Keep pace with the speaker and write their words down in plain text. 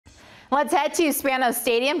Let's head to Sacramento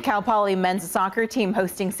Stadium. Cal Poly men's soccer team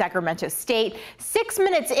hosting Sacramento State. 6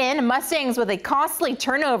 minutes in, Mustangs with a costly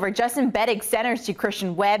turnover. Justin Bettig centers to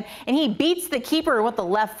Christian Webb, and he beats the keeper with the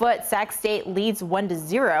left foot. Sac State leads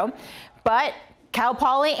 1-0. But Cal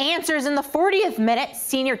Poly answers in the 40th minute.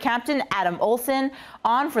 Senior captain Adam Olsen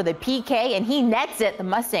on for the PK, and he nets it. The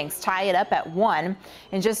Mustangs tie it up at 1.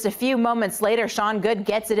 And just a few moments later, Sean Goode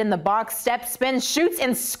gets it in the box, step spins, shoots,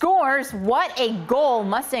 and scores. What a goal!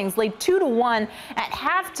 Mustangs lead 2-1 at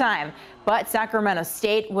halftime. But Sacramento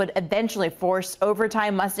State would eventually force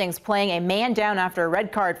overtime. Mustangs playing a man down after a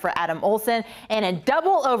red card for Adam Olsen. And in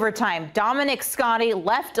double overtime, Dominic Scotti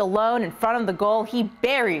left alone in front of the goal. He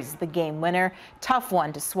buries the game winner. Tough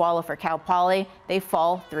one to swallow for Cal Poly. They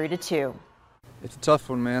fall 3-2. It's a tough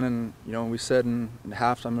one, man. And, we said in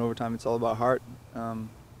halftime and overtime, it's all about heart. I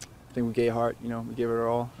think we gave heart, we gave it our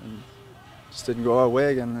all. And just didn't go our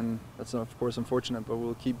way again, and that's of course unfortunate, but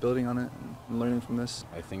we'll keep building on it and learning from this.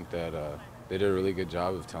 I think that they did a really good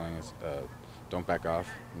job of telling us don't back off.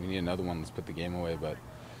 We need another one, let's put the game away, but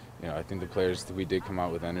I think the players, we did come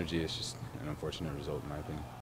out with energy. It's just an unfortunate result in my opinion.